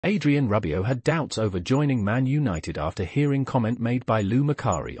Adrien Rabiot had doubts over joining Man United after hearing comment made by Lou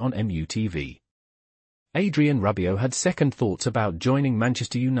Macari on MUTV. Adrien Rabiot had second thoughts about joining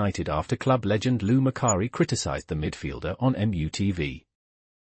Manchester United after club legend Lou Macari criticised the midfielder on MUTV.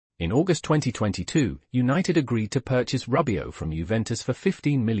 In August 2022, United agreed to purchase Rabiot from Juventus for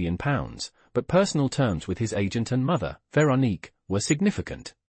 £15 million, but personal terms with his agent and mother, Veronique, were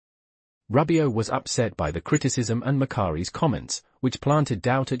significant. Rabiot was upset by the criticism and Macari's comments, which planted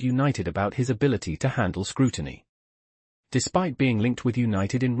doubt at United about his ability to handle scrutiny. Despite being linked with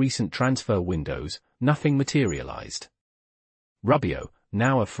United in recent transfer windows, nothing materialized. Rabiot,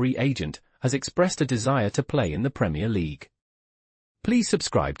 now a free agent, has expressed a desire to play in the Premier League. Please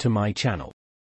subscribe to my channel.